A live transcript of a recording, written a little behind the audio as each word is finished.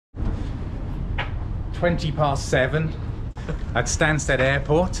7:20 at Stansted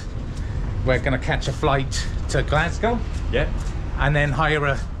Airport. We're going to catch a flight to Glasgow. Yeah. And then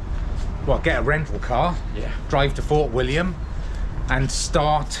hire get a rental car. Yeah. Drive to Fort William and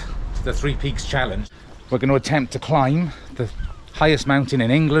start the Three Peaks Challenge. We're going to attempt to climb the highest mountain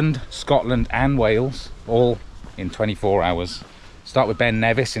in England, Scotland and Wales, all in 24 hours. Start with Ben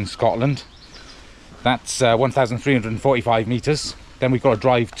Nevis in Scotland. That's 1,345 metres. Then we've got to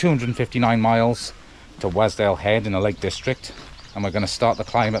drive 259 miles to Wasdale Head in the Lake District. And we're going to start the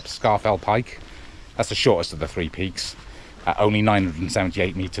climb up Scafell Pike. That's the shortest of the three peaks, at only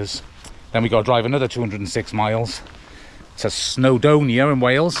 978 metres. Then we've got to drive another 206 miles to Snowdonia in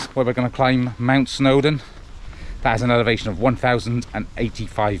Wales, where we're going to climb Mount Snowdon. That has an elevation of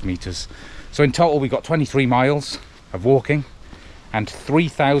 1,085 metres. So in total we've got 23 miles of walking and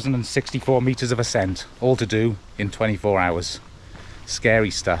 3,064 metres of ascent, all to do in 24 hours.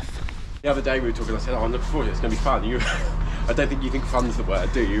 Scary stuff. The other day we were talking, I said, oh, I'm looking forward to it, it's going to be fun. I don't think you think fun's the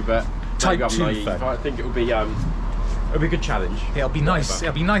word, do you? But Type 2 fun. I think it'll be a good challenge. It'll be nice.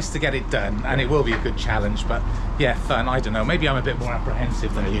 It'll be nice to get it done, and it will be a good challenge. But yeah, fun. I don't know. Maybe I'm a bit more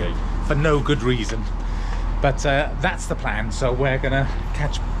apprehensive than you, for no good reason. But that's the plan. So we're gonna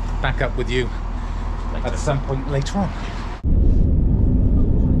catch back up with you at some point later on.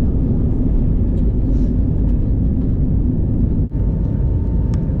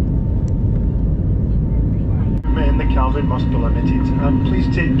 In the cabin must be limited, and please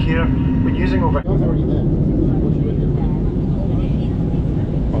take care when using over. On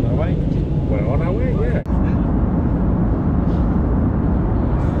our way? We're on our way, yeah.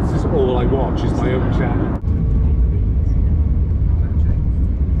 This is all I watch, is my own channel.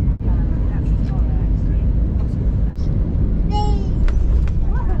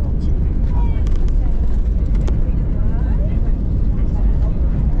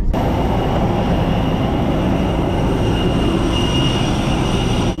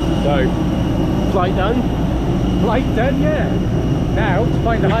 Flight done? Flight done, yeah. Now to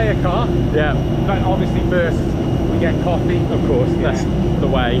find a hire car. Yeah. But obviously first we get coffee. Of course, yeah. That's the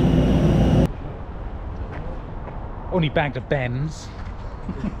way. Only bagged a Benz.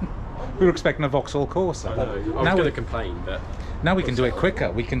 We were expecting a Vauxhall Corsa. I know. I was going to complain, but now we can do it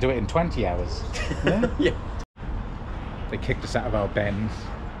quicker. We can do it in 20 hours. Yeah. Yeah. They kicked us out of our Benz.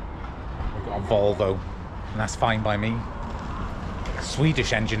 We've got a Volvo, and that's fine by me.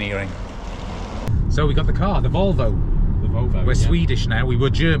 Swedish engineering. So we got the car, the Volvo. The Volvo. We're Swedish now. We were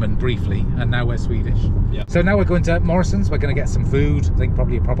German briefly, and now we're Swedish. Yeah. So now we're going to Morrison's. We're going to get some food. I think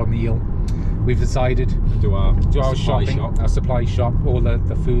probably a proper meal. We've decided do our shopping, our supply shop, all the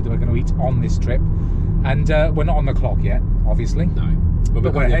food that we're going to eat on this trip. And we're not on the clock yet, obviously. No.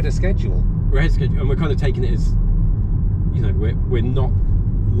 But we're ahead of schedule. We're ahead of schedule, and we're kind of taking it as, you know, we're not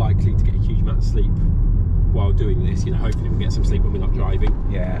likely to get a huge amount of sleep while doing this. You know, hopefully we'll get some sleep when we're not driving.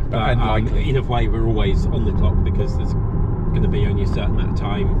 Yeah, but unlikely. In a way, we're always on the clock because there's going to be only a certain amount of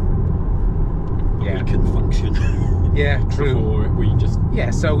time we can function. Yeah, true. Before we just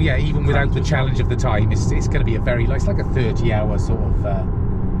so even without the challenge of the time, it's going to be a very it's like a 30-hour sort of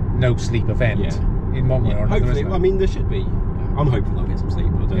no sleep event in one way or another. Hopefully, I mean, there should be. I'm hoping I'll get some sleep. I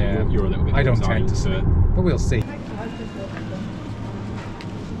don't know. You're a little bit. I don't tend to sleep, but we'll see.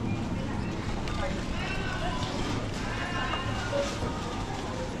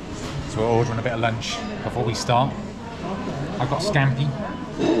 So we're ordering a bit of lunch before we start. I've got scampi.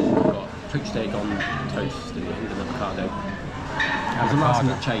 I've got poached egg on toast and avocado. It was a last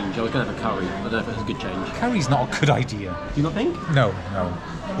minute change. I was going to have a curry. I don't know if it was a good change. Curry's not a good idea. Do you not think? No.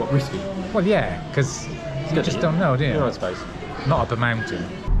 What, risky? Well, yeah, because you just don't know, do you? Yeah, I suppose. Not up a mountain.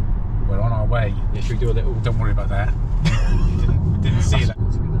 We're on our way. Yeah, should we do a little... Don't worry about that. didn't see that.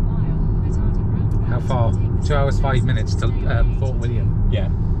 How far? 2 hours, 5 minutes to Fort William. Yeah.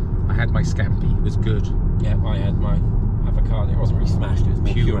 I had my scampi, it was good. Yeah, I had my avocado. It wasn't really smashed, it was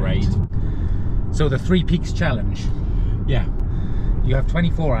more pureed. So the Three Peaks Challenge. Yeah. You have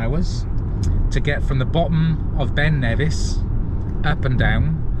 24 hours to get from the bottom of Ben Nevis up and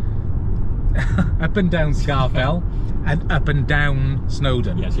down Scafell and up and down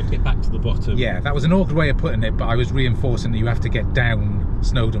Snowdon. Yes, you have to get back to the bottom. Yeah, that was an awkward way of putting it, but I was reinforcing that you have to get down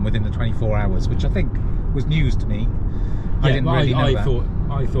Snowdon within the 24 hours, which I think was news to me. Yeah, I didn't really know that.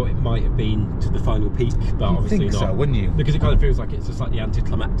 I thought it might have been to the final peak, but You'd obviously think not. so, wouldn't you? Because it kind of feels like it's a slightly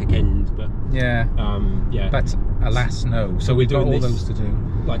anticlimactic end, but yeah. But alas, no. So we've got all those to do.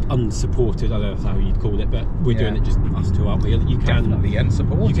 Like unsupported, I don't know how you'd call it, but we're doing it just us two, aren't we? You can definitely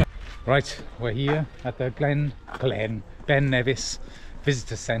unsupported. Right, we're here at the Ben Nevis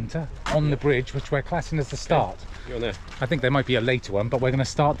Visitor Centre on the bridge, which we're classing as the start. You're on there. I think there might be a later one, but we're going to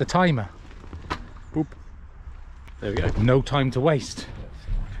start the timer. Boop. There we go. No time to waste.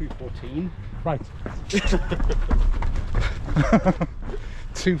 2:14. Right.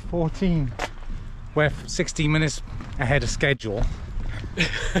 2:14. We're 16 minutes ahead of schedule.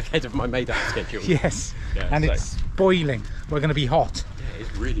 Ahead of my made-up schedule. Yes. Yeah, and so it's boiling. We're going to be hot. Yeah,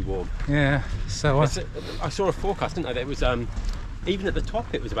 it's really warm. Yeah. So I saw a forecast, didn't I? That it was even at the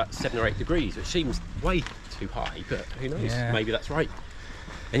top it was about 7 or 8 degrees, which seems way too high, but who knows? Yeah. Maybe that's right.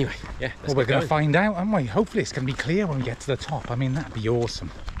 Anyway, yeah. Well, we're going to find out, aren't we? Hopefully it's going to be clear when we get to the top. I mean, that'd be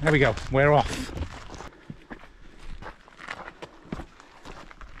awesome. There we go. We're off.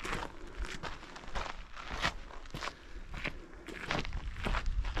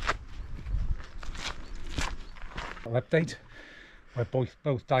 Update. We're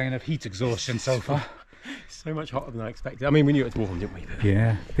both dying of heat exhaustion so far. So much hotter than I expected. I mean, we knew it was warm, didn't we? But...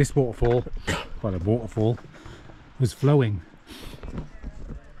 Yeah, this waterfall, well, the waterfall was flowing.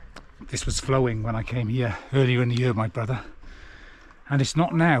 This was flowing when I came here earlier in the year, my brother, and it's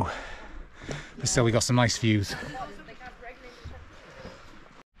not now. But still, we got some nice views.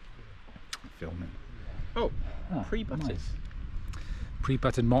 Filming. Oh, pre-butters. Nice.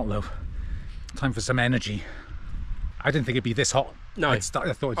 Pre-buttered motloaf. Time for some energy. I didn't think it'd be this hot. No, I thought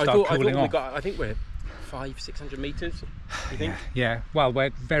it'd start cooling off. I think we're 500-600 metres. You think? Yeah. Well,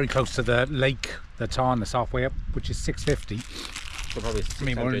 we're very close to the lake, the Tarn, that's halfway up, which is 650. Well, probably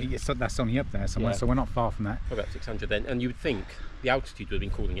 600. I mean, that's only up there somewhere, so we're not far from that. About 600 then, and you would think the altitude would have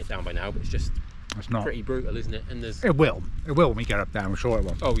been cooling it down by now, but it's just not pretty brutal, isn't it? And there's it will when we get up there. I'm sure it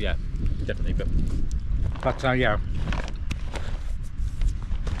will. Oh yeah, definitely. But yeah,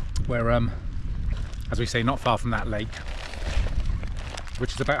 we're as we say, not far from that lake,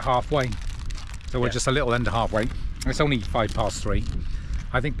 which is about halfway. So we're just a little under halfway. It's only 3:05.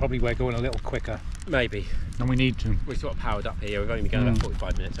 I think probably we're going a little quicker. Maybe. And we need to. We're sort of powered up here. We've only been going about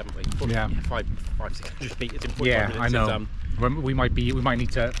 45 minutes, haven't we? 500-600 metres in 45 minutes. Yeah, I know. We might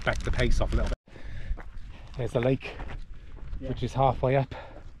need to back the pace off a little bit. There's the lake, which is halfway up.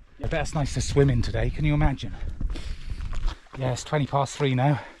 I bet it's nice to swim in today. Can you imagine? Yeah, it's 3:20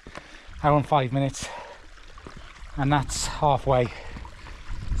 now. Hour and 5 minutes, and that's halfway.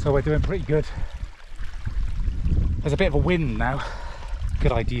 So we're doing pretty good. There's a bit of a wind now.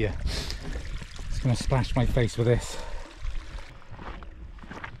 Good idea. Just going to splash my face with this.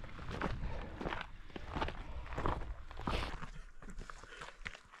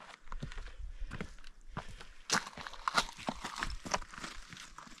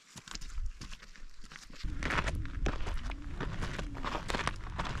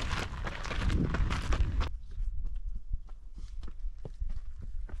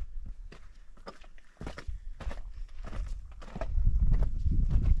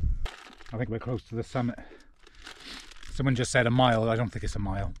 I think we're close to the summit. Someone just said a mile. I don't think it's a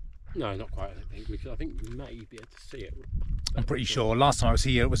mile. No, not quite. I think we may be able to see it. I'm pretty sure. Last time I was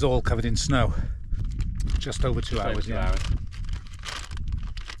here, it was all covered in snow. Just over 2 hours. Yeah.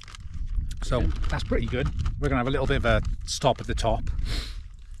 So that's pretty good. We're gonna have a little bit of a stop at the top,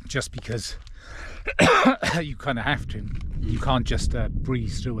 just because you kind of have to. You can't just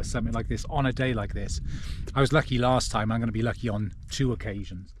breeze through a summit like this on a day like this. I was lucky last time. I'm going to be lucky on 2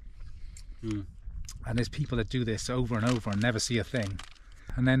 occasions. And there's people that do this over and over and never see a thing,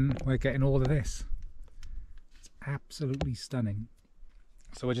 and then we're getting all of this. It's absolutely stunning.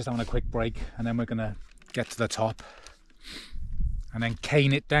 So we're just having a quick break, and then we're gonna get to the top and then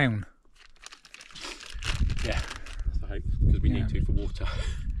cane it down. Yeah, that's the hope, because we need to for water.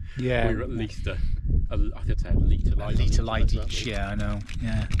 Yeah, we're at least I could say a litre light each. Yeah, I know.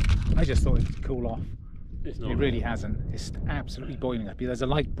 Yeah, I just thought it'd cool off. It's not. It really hasn't. It's absolutely boiling up here. There's a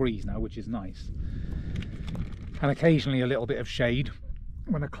light breeze now, which is nice, and occasionally a little bit of shade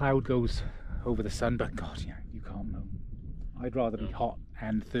when a cloud goes over the sun. But God, yeah, you can't know. I'd rather be hot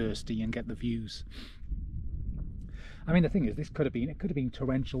and thirsty and get the views. I mean, the thing is, it could have been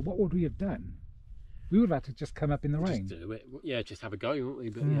torrential. What would we have done? We would have had to just come up in the rain. Just do it. Yeah, just have a go, wouldn't we?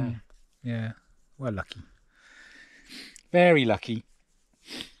 But yeah, we're lucky. Very lucky.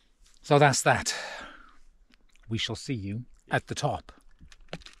 So that's that. We shall see you at the top.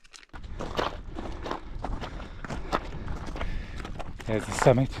 There's the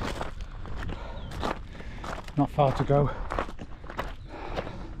summit. Not far to go.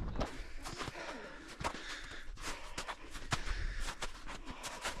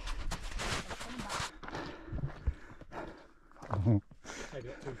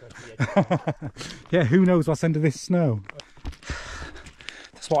 Yeah, who knows what's under this snow?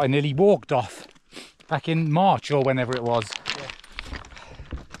 That's what I nearly walked off back in March or whenever it was.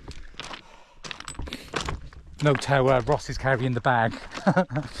 Note how Ross is carrying the bag.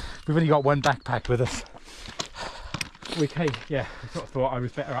 We've only got one backpack with us. Okay, yeah, I sort of thought I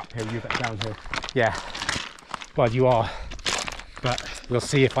was better uphill, you were better downhill. Yeah, well, you are, but we'll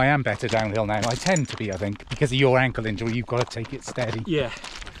see if I am better downhill now. I tend to be, I think, because of your ankle injury. You've got to take it steady. Yeah, I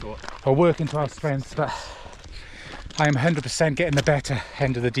thought. We're working to our strengths, but I am 100% getting the better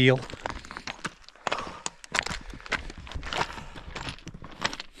end of the deal.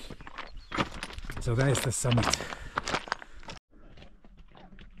 So there's the summit.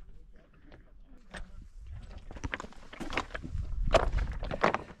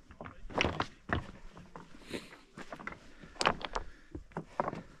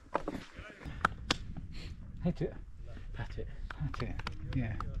 Hit it. Pat it. That's it.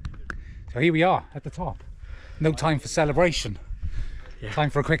 Yeah. So here we are at the top. No time for celebration. Yeah. Time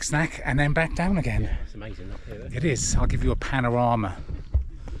for a quick snack and then back down again. Yeah, it's amazing up here. It is. I'll give you a panorama.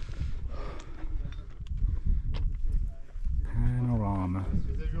 Panorama.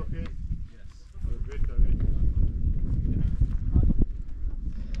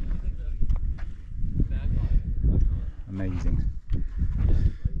 Amazing.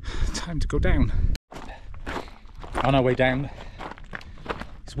 Time to go down. On our way down,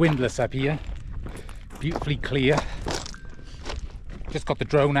 it's windless up here, beautifully clear. Just got the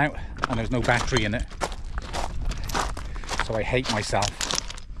drone out and there's no battery in it, so I hate myself,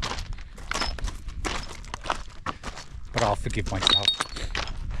 but I'll forgive myself.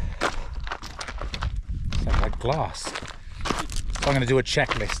 Sounds like glass. So I'm going to do a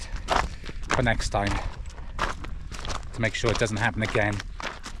checklist for next time to make sure it doesn't happen again.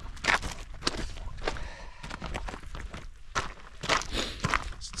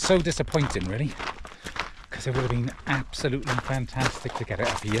 So disappointing, really, because it would have been absolutely fantastic to get it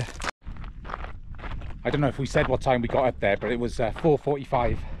up here. I don't know if we said what time we got up there, but it was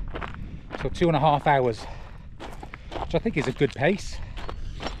 4:45, so 2.5 hours, which I think is a good pace.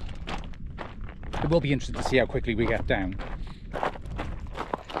 It will be interesting to see how quickly we get down.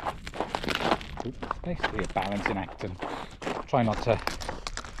 It's basically a balancing act, and try not to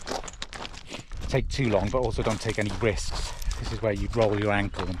take too long, but also don't take any risks. This is where you'd roll your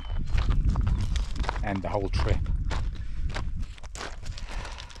ankle and end the whole trip.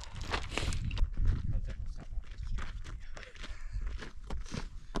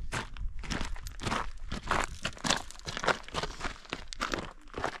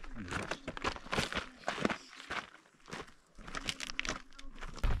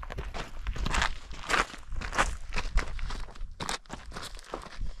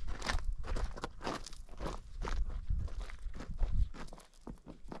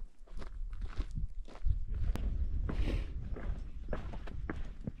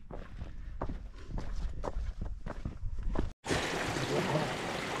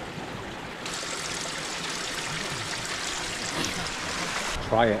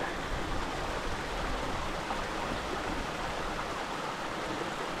 Try it.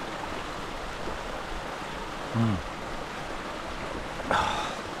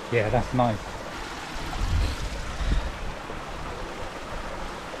 Yeah, that's nice.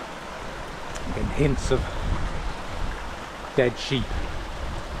 I'm getting hints of dead sheep.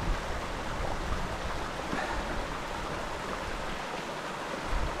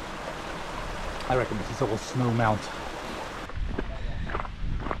 I reckon this is all snow melt.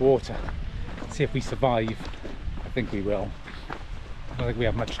 Water. See if we survive. I think we will. I don't think we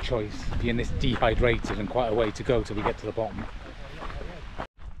have much choice, being this dehydrated and quite a way to go till we get to the bottom.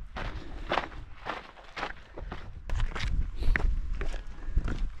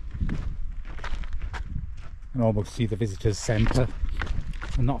 I can almost see the visitors centre.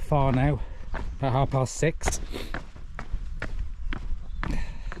 We're not far now, about 6:30.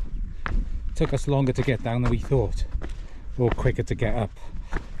 Took us longer to get down than we thought, or quicker to get up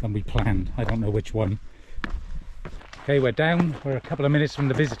than we planned. I don't know which one. Okay, we're down. We're a couple of minutes from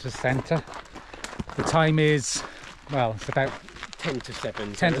the visitors centre. The time is, well, it's about 10 to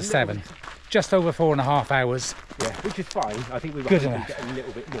 7. 10 to 7. Just over 4.5 hours. Yeah, which is fine. I think we were Good hoping enough. to get a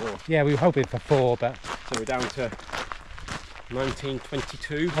little bit more. Yeah, we were hoping for 4, but... So we're down to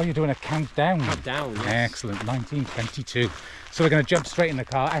 19:22. Oh, you're doing a countdown. Countdown, yes. Excellent, 19:22. So we're going to jump straight in the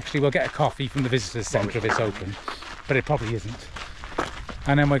car. Actually, we'll get a coffee from the visitors centre if it's open, but it probably isn't.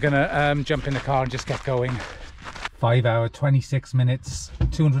 And then we're going to jump in the car and just get going. 5 hour, 26 minutes,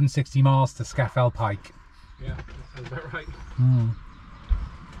 260 miles to Scafell Pike. Yeah, that sounds about right.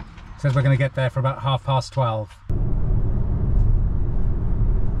 Says we're going to get there for about 12:30.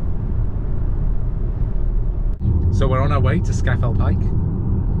 So we're on our way to Scafell Pike.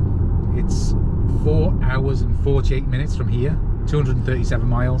 It's 4 hours and 48 minutes from here, 237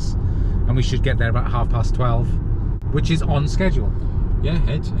 miles. and we should get there about 12:30, which is on schedule. Yeah,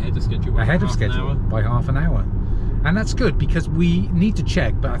 ahead of schedule. Ahead of schedule by half an hour. And that's good because we need to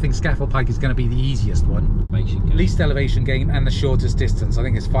check, but I think Scafell Pike is going to be the easiest one. Least elevation gain and the shortest distance. I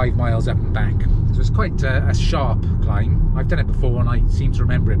think it's 5 miles up and back. So it's quite a sharp climb. I've done it before and I seem to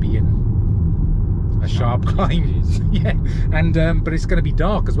remember it being a sharp climb. Yeah, and but it's going to be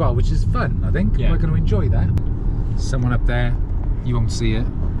dark as well, which is fun, I think. Yeah. We're going to enjoy that. Someone up there, you won't see it,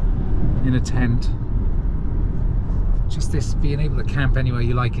 in a tent. Just this, being able to camp anywhere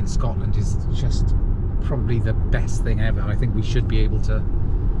you like in Scotland is just probably the best thing ever. I think we should be able to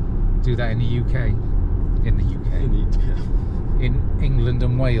do that in the UK. In England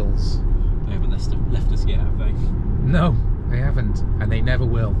and Wales. They haven't left us yet, have they? No, they haven't, and they never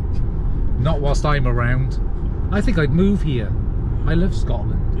will. Not whilst I'm around. I think I'd move here. I love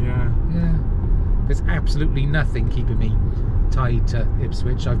Scotland. Yeah. Yeah. There's absolutely nothing keeping me tied to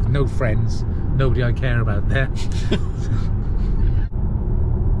Ipswich. I've no friends, nobody I care about there.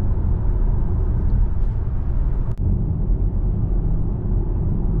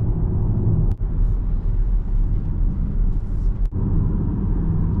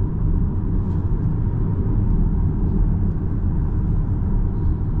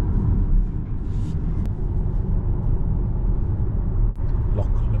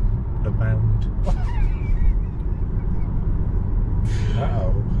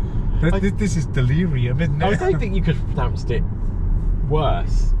 This is delirium, isn't it? I don't think you could have pronounced it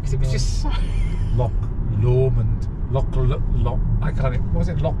worse because it was just so. Loch Lomond. I can't. Was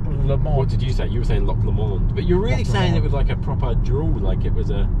it Loch Lomond? What did you say? You were saying Loch Lomond, but you're really saying it with like a proper drawl, like it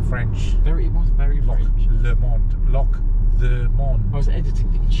was a French. It was very Loch French. Lomond. Loch Lomond. I was editing,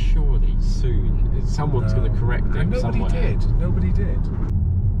 thinking surely soon someone's going to correct it. And nobody somewhere. did. Nobody did.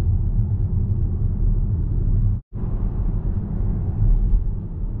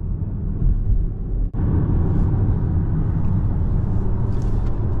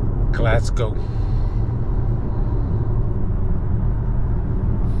 Glasgow.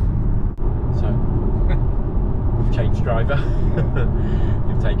 So, we've changed driver.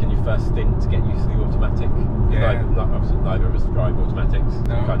 You've taken your first stint to get used to the automatic. Yeah. Obviously neither of us drive automatics.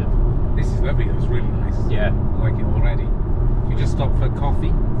 No. Kind of. This is lovely. It was really nice. Yeah. I like it already. You just stopped for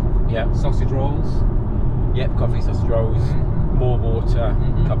coffee. Yeah. Sausage rolls. Yep. Coffee, sausage rolls. More water.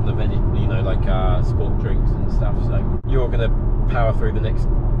 A couple of sport drinks and stuff. So you're gonna power through the next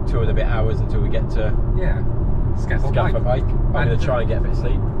 2 and a bit hours until we get to Scafell Pike. I'm going to try and get a bit of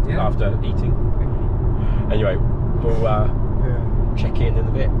sleep after eating. Anyway, we'll check in a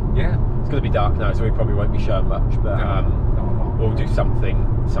bit. Yeah. It's going to be dark now, so we probably won't be showing much, but we'll do something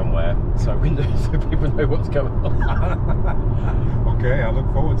somewhere so people know what's going on. Okay, I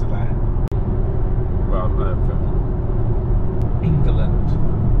look forward to that. Well, I'm filming. England.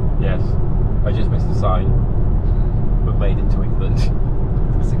 Yes, I just missed the sign. We've made it to England.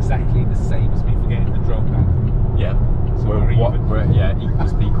 It's exactly the same as me forgetting the drone battery. Yeah. So we're even.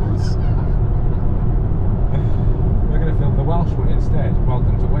 Equals pequels. We're going to film the Welsh one instead.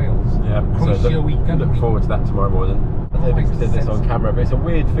 Welcome to Wales. Yeah. So look forward to that tomorrow morning. I don't think we did this on camera, but it's a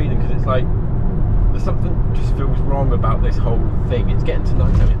weird feeling because it's like there's something just feels wrong about this whole thing. It's getting to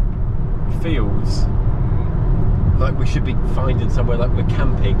night time. It feels like we should be finding somewhere like we're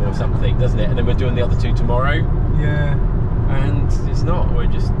camping or something, doesn't it? And then we're doing the other 2 tomorrow. Yeah. And it's not. We're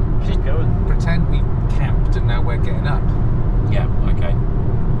just going. Pretend we camped and now we're getting up. Yeah. Okay.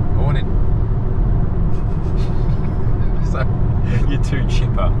 Morning. So you're too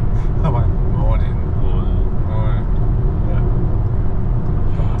chipper. Oh, morning. Morning. Yeah.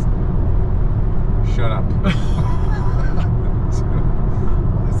 Shut up.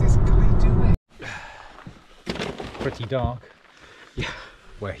 What is this guy doing? Pretty dark. Yeah.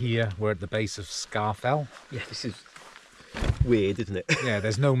 We're here. We're at the base of Scafell. Yeah. This is weird, isn't it? Yeah,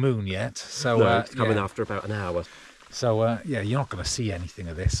 there's no moon yet, so no, it's coming after about an hour. So yeah, you're not going to see anything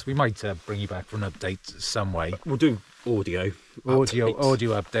of this. We might bring you back for an update some way. We'll do audio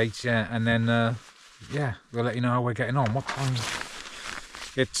updates, yeah, and then yeah, we'll let you know how we're getting on. What time?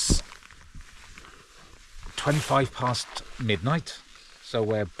 It's 25 past midnight, so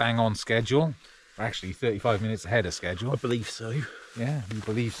we're bang on schedule. We're actually 35 minutes ahead of schedule. I believe so. Yeah, we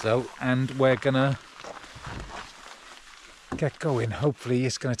believe so, and we're gonna get going. Hopefully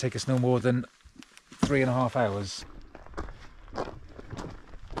it's going to take us no more than 3.5 hours.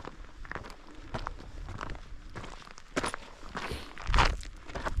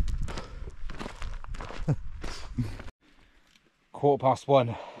 Quarter past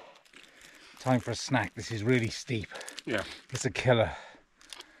 1. Time for a snack. This is really steep. Yeah. It's a killer.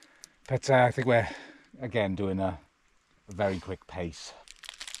 But I think we're again doing a very quick pace.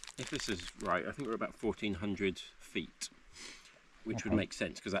 If this is right, I think we're about 1,400 feet, which would make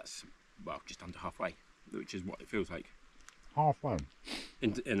sense because that's, well, just under halfway, which is what it feels like. Halfway?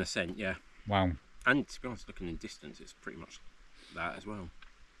 In ascent, yeah. Wow. And to be honest, looking in distance, it's pretty much that as well.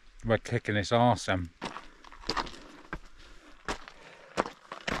 We're kicking this arse,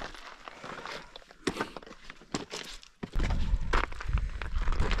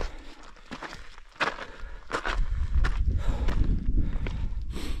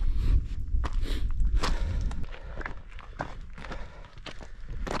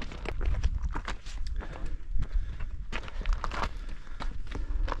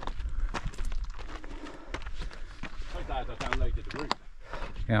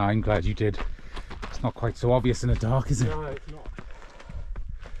 Yeah, I'm glad you did. It's not quite so obvious in the dark, is it? No, it's not.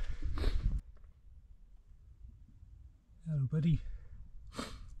 Hello, buddy.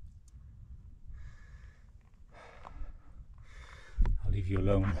 I'll leave you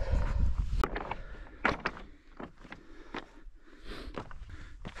alone.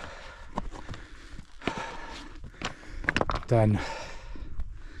 Done.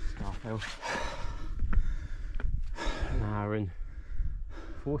 Scafell. An hour and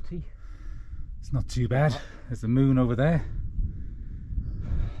 40. It's not too bad. There's the moon over there.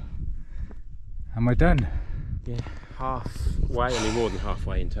 Am I done? Yeah, halfway, I mean more than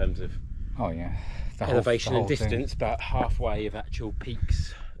halfway in terms of yeah, elevation and distance, but halfway of actual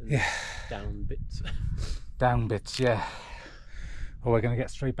peaks and down bits. Down bits, yeah. Oh, we're going to get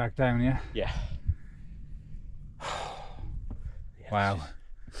straight back down, yeah? Yeah. Wow.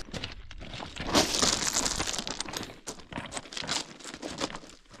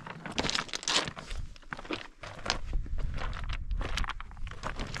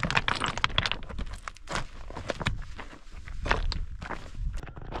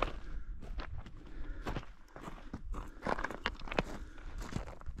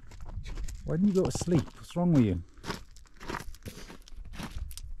 Why didn't you go to sleep? What's wrong with you?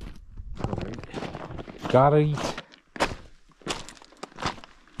 Gotta eat.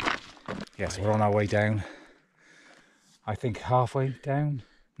 Yes, we're on our way down. I think halfway down.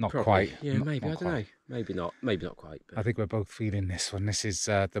 Not Probably. Quite. Yeah, maybe. I don't know. Maybe not. Maybe not quite. But I think we're both feeling this one. This is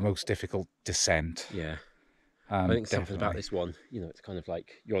the most difficult descent. yeah. I think something about definitely. this one, you know, it's kind of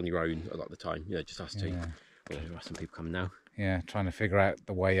like you're on your own a lot of the time, you know, just us two. Yeah. Well, there are some people coming now. Yeah, trying to figure out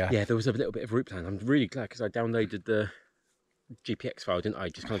the way up. Yeah, there was a little bit of route plan. I'm really glad because I downloaded the GPX file, didn't I?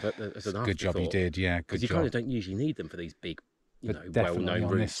 Just kind of as an Good job you did, yeah, good because you job. kind of don't usually need them for these big, you But know, definitely well-known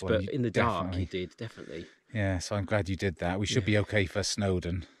on routes. this one, But you in the dark, definitely- you did, definitely. Yeah, so I'm glad you did that. We should be okay for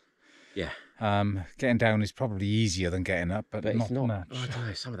Snowdon. Yeah. Getting down is probably easier than getting up, but But not it's not, much. I don't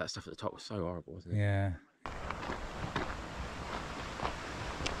know, some of that stuff at the top was so horrible, wasn't it? Yeah.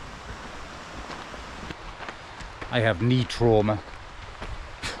 I have knee trauma.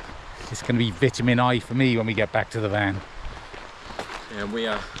 It's going to be vitamin I for me when we get back to the van. And we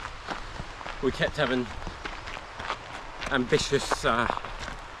kept having ambitious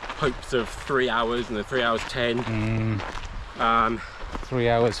hopes of 3 hours and then 3 hours 10. 3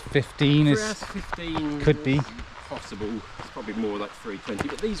 hours 15 3 is hours 15 could be possible. It's probably more like 3:20,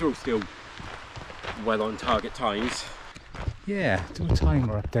 but these are all still well on target times. yeah. Do a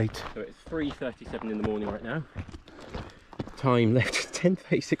timer update. So it's 3:37 in the morning right now. Time left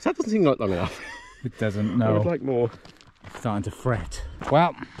 10:36. That doesn't seem like long enough. It doesn't. I No. would like more. Starting to fret.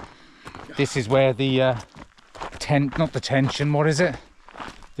 Well, this is where the not the tension. What is it?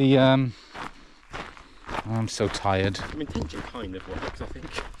 The I'm so tired. I mean, tension kind of works, I think.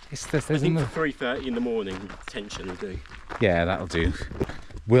 It's this, I isn't think it? for 3:30 in the morning, tension will do. Yeah, that'll do.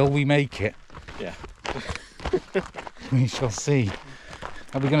 Will we make it? Yeah. We shall see.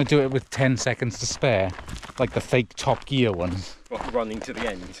 Are we going to do it with 10 seconds to spare? Like the fake Top Gear ones? What, running to the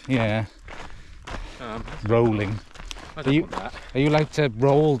end? Yeah, rolling. I don't you- want that. Are you allowed to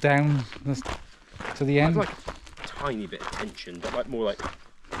roll down to the I'd end? like a tiny bit of tension, but like more like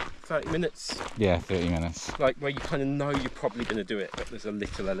 30 minutes. Yeah, 30 minutes. Like where you kind of know you're probably going to do it, but there's a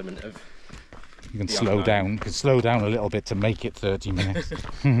little element of You can the slow unknown. down. You can slow down a little bit to make it 30 minutes.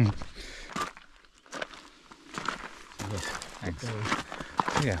 Thanks.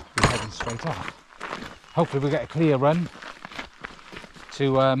 Yeah, we're heading straight off. Hopefully we'll get a clear run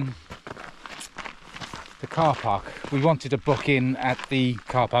to the car park. We wanted to book in at the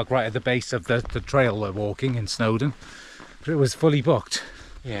car park right at the base of the trail we're walking in Snowdon, but it was fully booked.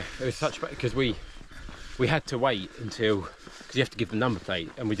 Yeah, it was such because we had to wait until because you have to give the number plate,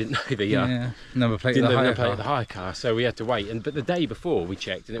 and we didn't know the Number plate of didn't the know the hire number plate car. of the hire car, so we had to wait. But the day before we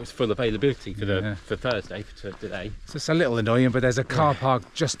checked, and it was full availability for Yeah. for Thursday for today. So it's a little annoying, but there's a car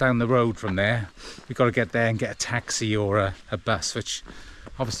park just down the road from there. We've got to get there and get a taxi or a bus, which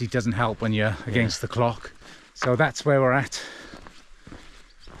obviously doesn't help when you're against the clock. So that's where we're at.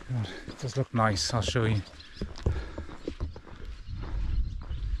 God, it does look nice, I'll show you.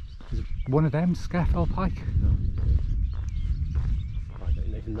 Is it one of them, Scafell Pike? I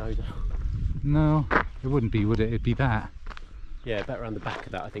don't even know though. No, it wouldn't be, would it? It'd be that. Yeah, better around the back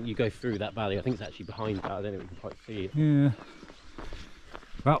of that. I think you go through that valley. I think it's actually behind that. I don't think we can quite see it. Yeah.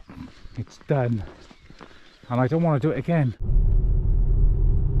 Well, it's done. And I don't want to do it again.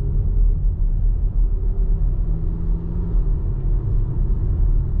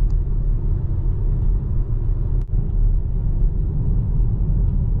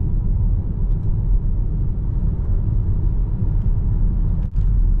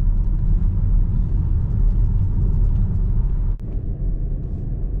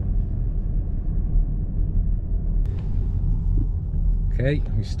 Okay,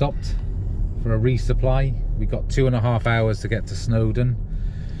 we stopped for a resupply. We got 2.5 hours to get to Snowdon.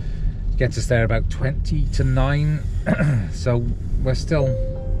 Gets us there about 20 to 9. So we're still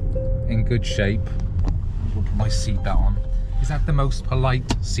in good shape. I'll put my seatbelt on. Is that the most polite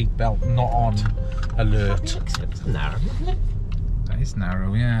seatbelt not on alert? It's narrow, isn't it? That is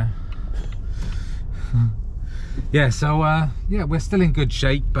narrow, yeah. Yeah, so yeah, we're still in good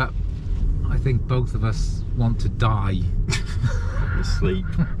shape, but I think both of us want to die. Sleep.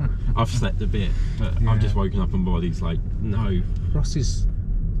 I've slept a bit, but I've just woken up and body's like, no. Ross has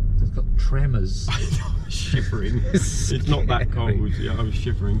got tremors. I'm shivering. It's not that cold. Yeah, I'm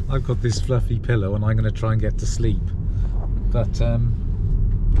shivering. I've got this fluffy pillow and I'm going to try and get to sleep. But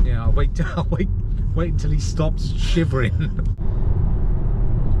yeah, I'll wait until he stops shivering.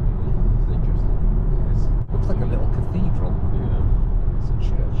 Looks like a little cathedral. Yeah. It's a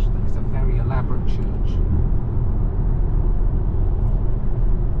church. I think it's a very elaborate church.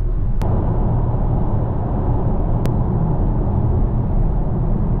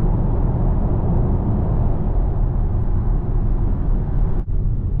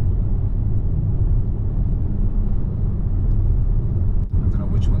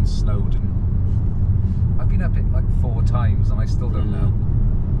 Snowdon. I've been up it like 4 times and I still don't know.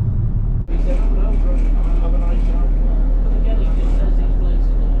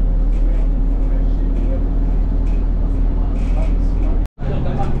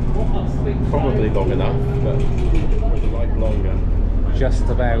 Probably long enough, but would you like longer? Just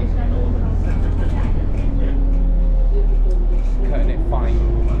about. Cutting it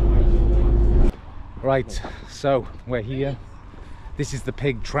fine. Right, so we're here. This is the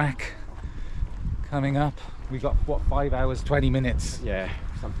pig track coming up. We got what, 5 hours 20 minutes? Yeah,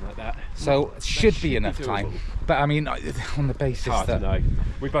 something like that. So it should be enough time. But I mean, on the basis hard that to know.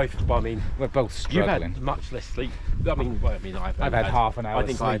 We both, well, I mean, we're both struggling. You've had much less sleep. I mean, I've had half an hour. I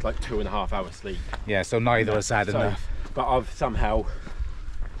think sleep. I had like 2.5 hours sleep. Yeah, so neither of us had enough. But I've somehow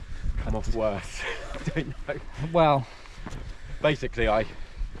come off worse. I don't know. Well, basically, I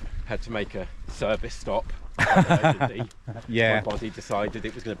had to make a service stop. Yeah. My body decided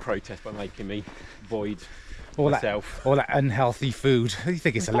it was going to protest by making me void all myself. All that unhealthy food. You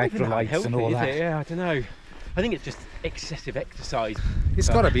think it's electrolytes healthy, and all that? Is it? Yeah, I don't know. I think it's just excessive exercise. It's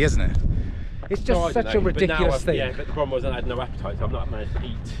got to be, isn't it? It's just such a ridiculous thing. Yeah, but the problem was I had no appetite, so I've not managed to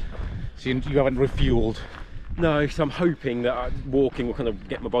eat. So you haven't refueled? No, so I'm hoping that walking will kind of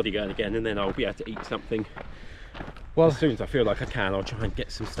get my body going again, and then I'll be able to eat something. Well, as soon as I feel like I can, I'll try and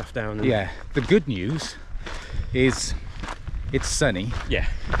get some stuff down. And yeah, the good news is it's sunny. Yeah.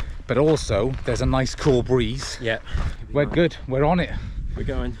 But also there's a nice cool breeze. Yeah. We're good. We're on it. We're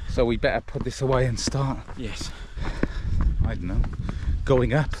going. So we better put this away and start. Yes. I don't know.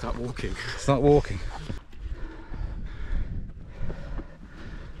 Going up. Start walking. Start walking.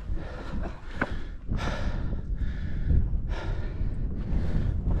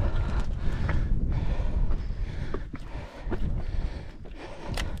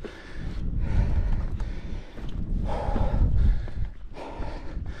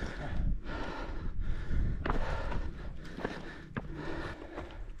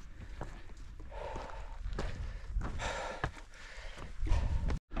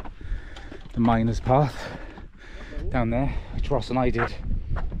 The miner's path down there, which Ross and I did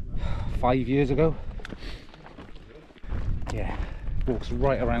 5 years ago. Yeah, walks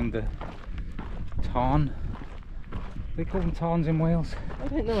right around the tarn. They call them tarns in Wales? I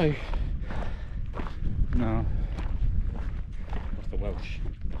don't know. No. What's the Welsh?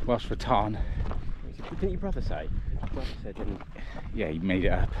 Welsh for tarn. Didn't your brother say? Your brother said, didn't he? Yeah, he made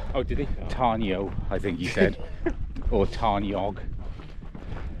it up. Oh, did he? Oh. Tarnio, I think he said. Or Tarniog.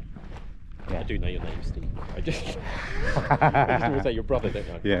 Yeah. I do know your name, Steve. I just want to say your brother, don't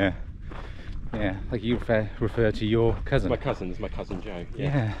I? Yeah. Yeah, like you refer to your cousin. My cousin Joe.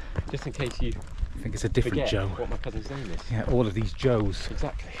 Yeah. Just in case you I think it's a different forget Joe. what my cousin's name is. Yeah, all of these Joes.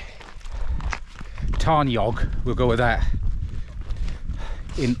 Exactly. Tarnyog, we'll go with that.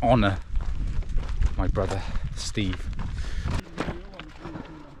 In honour of my brother, Steve.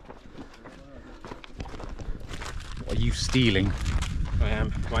 What are you stealing? I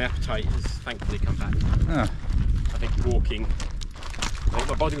am. My appetite has thankfully come back. Oh. I think walking. I think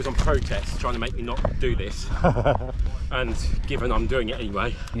my body was on protest, trying to make me not do this. And given I'm doing it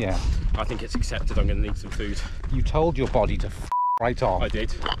anyway, Yeah. I think it's accepted. I'm going to need some food. You told your body to right off. I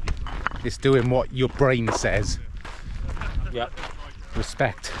did. It's doing what your brain says. Yep.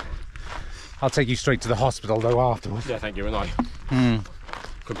 Respect. I'll take you straight to the hospital though afterwards. Yeah, thank you. And I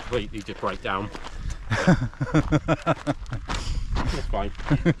completely just break down. It's fine.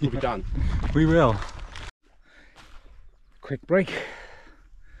 We'll be done. We will. Quick break.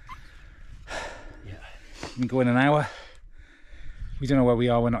 Yeah. We can go in an hour. We don't know where we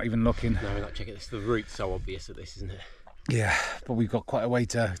are, we're not even looking. No, we're not checking this. The route's so obvious at this, isn't it? Yeah, but we've got quite a way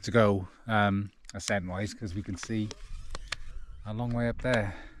to go, ascent-wise, because we can see a long way up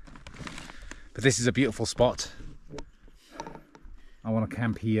there. But this is a beautiful spot. I want to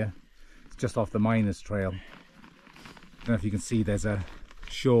camp here. It's just off the Miners Trail. I don't know if you can see there's a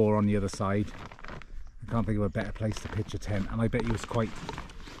shore on the other side. I can't think of a better place to pitch a tent, and I bet you it's quite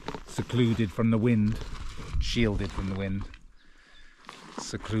secluded from the wind, shielded from the wind.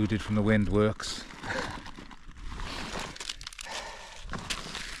 Secluded from the wind works.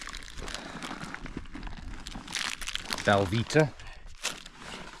 Velveeta.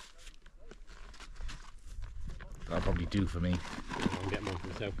 That'll probably do for me. I'll get one for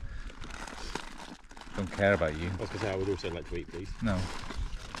myself. Don't care about you. I was going to say I would also like to eat, please. No.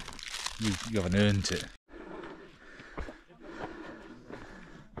 You haven't earned it.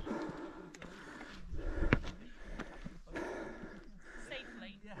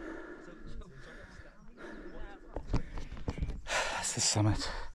 That's the summit.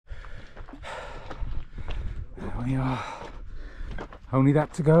 There we are. Only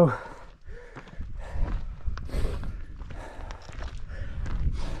that to go.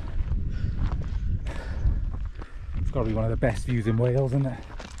 It's got to be one of the best views in Wales, isn't it?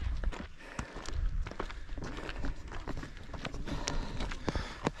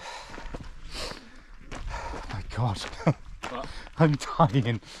 My God. I'm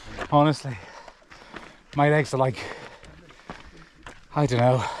dying, honestly. My legs are like, I don't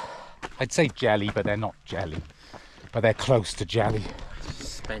know, I'd say jelly, but they're not jelly, but they're close to jelly. It's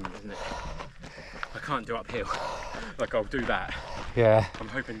spent, isn't it? I can't do uphill. Like, I'll do that. Yeah, I'm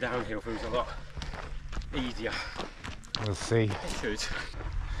hoping downhill feels a lot easier. we'll see. It should.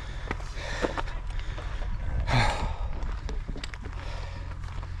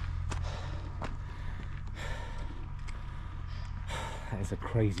 That is a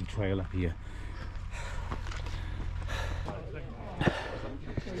crazy trail up here.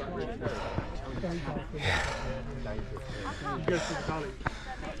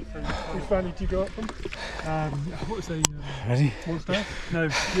 Which valley do you go up from? What was the Ready? monster? No,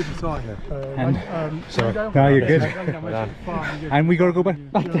 the other side. So, now you're good. And we gotta go back.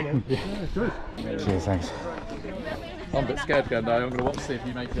 Yeah, good. Cheers, thanks. I'm a bit scared going now. I'm going to watch to see if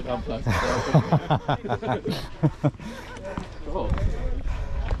you make it up first. Oh.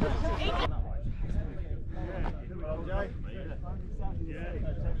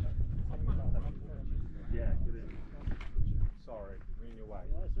 Sorry, in your way.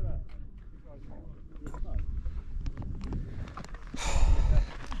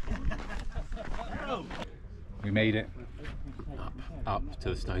 We made it. Up to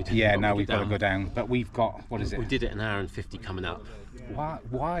the Snowdon. Yeah, But now we we've get got to down. go down. But we've got, what is it? We did it an hour and 50 coming up. Why?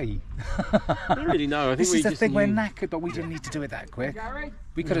 Why? I don't really know. I think This we is the just thing, we're knew- knackered, but we didn't need to do it that quick.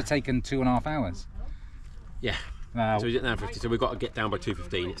 We could have taken 2.5 hours. Yeah. Now, So we did an hour and 50. So we've got to get down by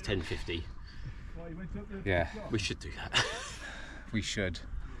 2:15. It's 10:50. yeah, We should do that. we should.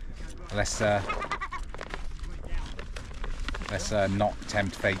 Let's not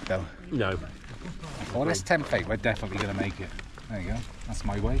tempt fate though. No. Or let's tempt fate, we're definitely going to make it. There you go, that's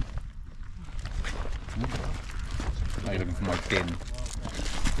my way. Now you're looking for my bin.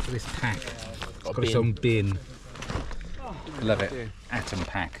 Look at this pack. It's got its own bin. Love it. Atom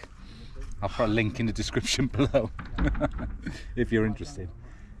pack. I'll put a link in the description below if you're interested.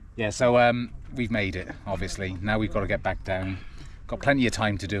 Yeah, so we've made it, obviously. Now we've got to get back down. Got plenty of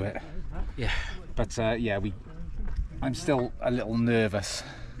time to do it. Yeah. But yeah, I'm still a little nervous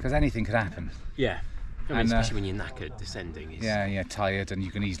because anything could happen. Yeah. I mean, And, especially when you're knackered, descending is. Yeah, tired, and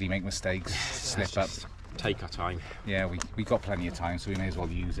you can easily make mistakes, Let's slip up. just take our time. Yeah, we got plenty of time, so we may as well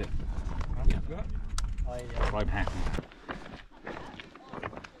use it. Yeah. Right hand.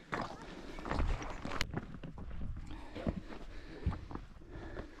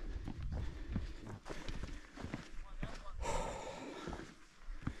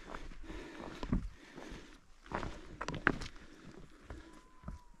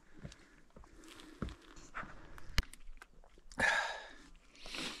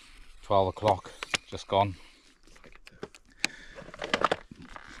 $12 just gone.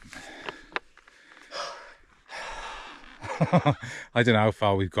 I don't know how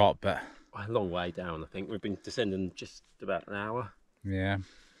far we've got, but A long way down, I think. We've been descending just about an hour. yeah.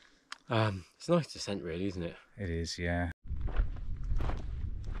 It's a nice descent really, isn't it? It is, yeah.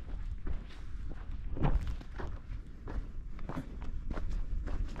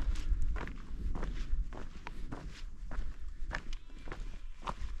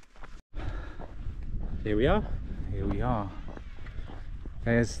 Here we are. Here we are.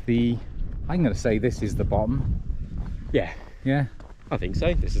 There's the, I'm going to say this is the bottom. Yeah, Yeah. I think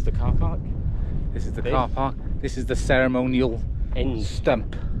so. This is the car park. This is the car park. This is the ceremonial End.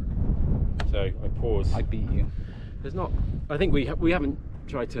 stump. So I pause. I beat you. There's not. I think we haven't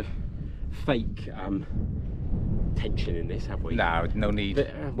tried to fake tension in this, have we? No, no need.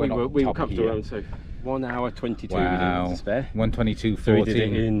 But, we were comfortable around. So 1 hour 22 Wow. minutes to spare. 122.14. So we did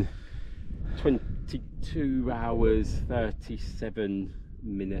it in 22 hours 37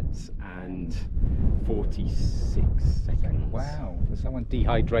 minutes and 46 seconds. Wow, for someone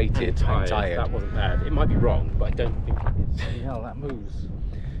dehydrated and Tired. tired. That wasn't bad. It might be wrong, but I don't think it's. Hell, that moves.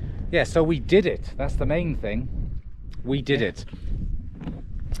 Yeah, so we did it. That's the main thing. We did it.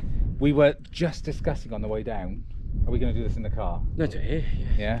 We were just discussing on the way down. Are we going to do this in the car? No, do it here. Yeah.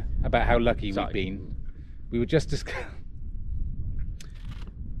 Yeah, about how lucky Sorry. we've been. We were just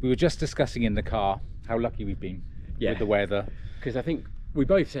discussing in the car how lucky we've been with the weather. Because I think we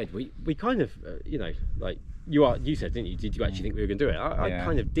both said we kind of you know, like you said, didn't you? Did you actually think we were going to do it? I Yeah.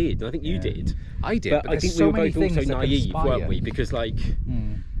 kind of did, and I think you did. I did, But I there's think so we were many both also things that naive, conspire. weren't we? Because like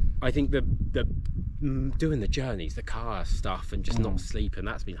I think the doing the journeys, the car stuff, and just not sleeping,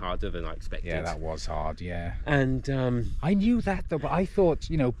 that's been harder than I expected. Yeah, that was hard. Yeah, And I knew that though, but I thought,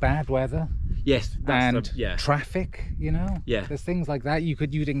 you know, bad weather yes, that's and yeah. traffic, you know, Yeah. there's things like that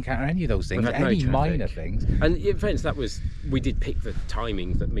you'd encounter any of those things, We've had no any traffic. minor things. And in fairness, we did pick the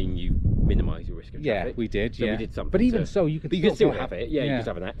timings that mean you minimise your risk of Yeah, traffic. we did. So yeah, we did something. but even so, you could still get have it. Yeah, you could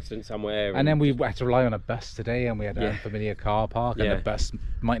have an accident somewhere. And then we had to rely on a bus today, and we had an Yeah. unfamiliar car park, and Yeah. the bus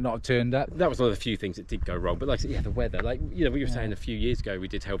might not have turned up. that was one of the few things that did go wrong. But like I said, yeah, the weather. Like, you know, we were saying a few years ago, we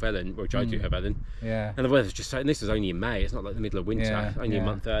did Helvellyn, or tried to do Helvellyn, Yeah, and the weather's just so. And this was only in May. It's not like the middle of winter. Yeah, Only yeah. a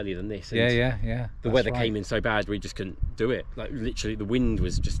month earlier than this. And yeah. The That's weather right. came in so bad, we just couldn't do it. Like literally, the wind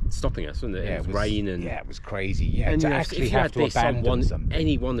was just stopping us, wasn't it? Yeah, it was rain and. yeah, it was crazy. Yeah, And to you know, actually if you have had to this on abandon something,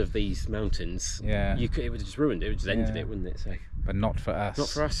 any one of these mountains, Yeah. it would have just ruined it. It would have just ended Yeah. it, wouldn't it? So but not for us. not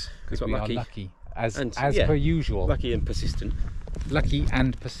for us, because got we lucky. are lucky, as And, per usual. Lucky and persistent. Lucky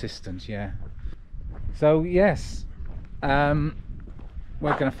and persistent. Yeah. So yes,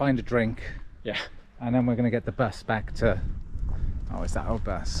 we're going to find a drink, Yeah. and then we're going to get the bus back to. Oh, is that our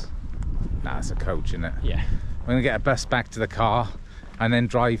bus? Nah, it's a coach, isn't it? Yeah. We're going to get a bus back to the car, and then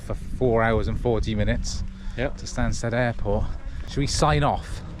drive for 4 hours and 40 minutes Yep. to Stansted Airport. Should we sign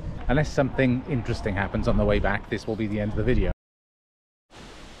off? Unless something interesting happens on the way back, this will be the end of the video.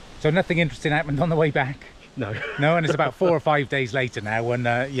 So nothing interesting happened on the way back. No. No, and it's about 4 or 5 days later now,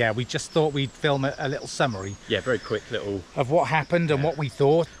 and yeah, we just thought we'd film a little summary Yeah, very quick little. of what happened and what we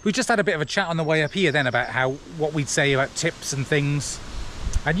thought. We just had a bit of a chat on the way up here then about what we'd say about tips and things.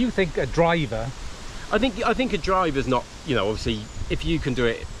 And you think a driver? I think a driver's not, you know, obviously if you can do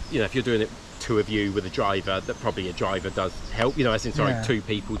it, you know, if you're doing it two of you with a driver, that probably a driver does help, you know, as in Yeah. two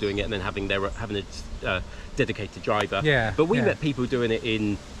people doing it and then having a dedicated driver. Yeah, But we yeah. met people doing it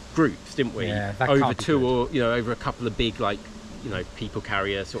in groups, didn't we? Yeah, that over can't be two good. or, you know, over a couple of big, like, you know, people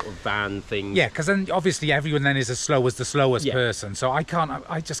carrier sort of van things. Yeah, because then obviously everyone then is as slow as the slowest Yeah. person. So I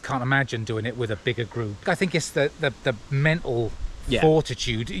just can't imagine doing it with a bigger group. I think it's the mental Yeah.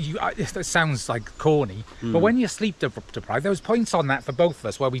 fortitude. It sounds like corny, but when you're sleep deprived, there was points on that for both of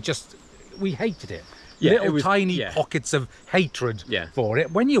us where we hated it. Yeah, Little it was- tiny yeah. pockets of hatred Yeah. for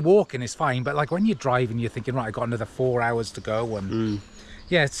it. When you're walking, it's fine, but like when you're driving, you're thinking, right, I've got another 4 hours to go, and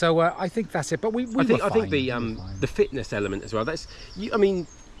yeah. So I think that's it. But we I think were fine. the We were fine. the fitness element as well. That's, I mean,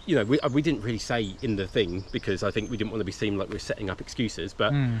 you know, we didn't really say in the thing because I think we didn't want to be seen like we were setting up excuses.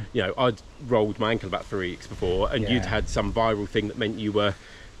 But you know, I'd rolled my ankle about 3 weeks before, and Yeah. you'd had some viral thing that meant you were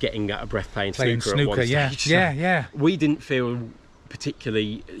getting out of breath playing snooker at one yeah, stage. yeah. We didn't feel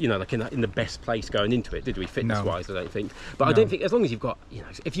particularly, you know, like in the best place going into it, did we? Fitness-wise, I don't think. But No. I don't think, as long as you've got, you know,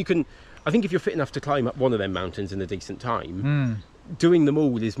 if you can, I think if you're fit enough to climb up one of them mountains in a decent time, doing them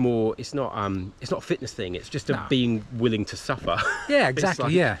all is more. It's not a fitness thing. It's just a being willing to suffer. Yeah,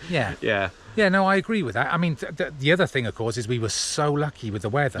 exactly. Like, Yeah, no, I agree with that. I mean, the other thing, of course, is we were so lucky with the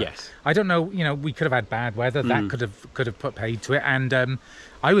weather. Yes. I don't know, you know, we could have had bad weather. That could have put paid to it. And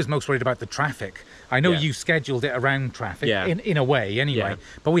I was most worried about the traffic. I know you scheduled it around traffic in a way anyway,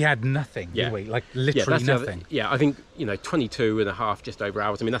 but we had nothing, did we? Like literally nothing. I think, you know, 22 and a half, just over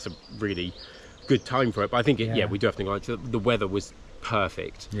hours. I mean, that's a really good time for it. But I think, we do have to acknowledge that the weather was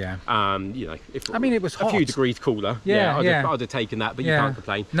perfect. Yeah. You know, I mean, it was hot. A few degrees cooler. I'd have taken that, but you can't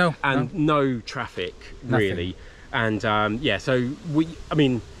complain. No. And no traffic, really. And so I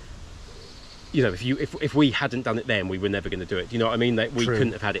mean, you know, if we hadn't done it then, we were never going to do it. Do you know what I mean? Like, we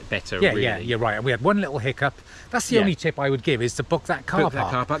couldn't have had it better. Really. Yeah, you're right. We had one little hiccup. That's the only tip I would give, is to book that car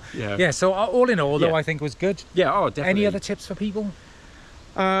park. Yeah. So all in all, though, I think it was good. Yeah. Oh, definitely. Any other tips for people?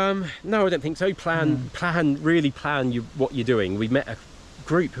 No, I don't think so. Plan what you're doing. We met a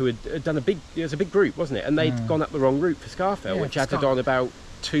group who had done it was a big group, wasn't it? And they'd gone up the wrong route for Scafell, which had to go on about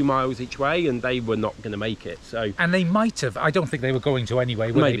 2 miles each way, and they were not going to make it. So, and they might have. I don't think they were going to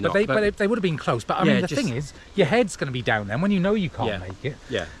anyway, were maybe they? Not, but they would have been close. But I mean, the thing is, your head's going to be down then when you know you can't make it.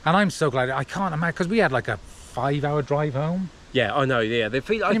 Yeah. And I'm so glad. I can't imagine, because we had like a 5-hour drive home. Yeah, I know. Yeah,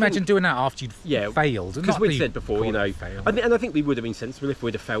 Can you imagine doing that after you'd failed? Because we said before, you know, I think we would have been sensible if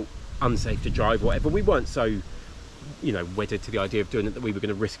we'd have felt unsafe to drive, or whatever. We weren't so, you know, wedded to the idea of doing it that we were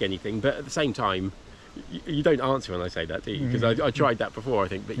going to risk anything. But at the same time, you don't answer when I say that, do you? Because I tried that before, I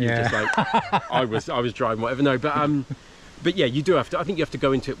think, but you're just like, I was driving whatever. No, but yeah, you do have to. I think you have to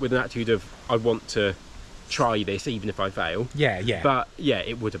go into it with an attitude of, I want to try this even if I fail. Yeah. But yeah,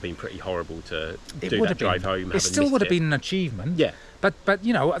 it would have been pretty horrible to do that drive home. It still would have been an achievement. Yeah. But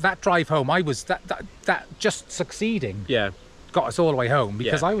you know, that drive home, I was that just succeeding. Yeah. Got us all the way home,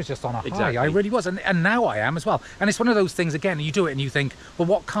 because I was just on a high. I really was, and now I am as well. And it's one of those things, again, you do it and you think, well,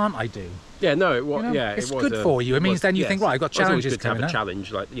 what can't I do? Yeah, no, it was. You know, yeah, it's good for you. It means then you think, right, I've got challenges coming up. It's always good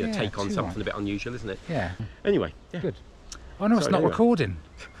to have a challenge, like, you know, take on something a bit unusual, isn't it? Yeah. Anyway, good. Oh no, it's not recording.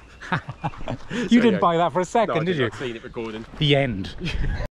 You didn't buy that for a second, did you? I've seen it recording. The end.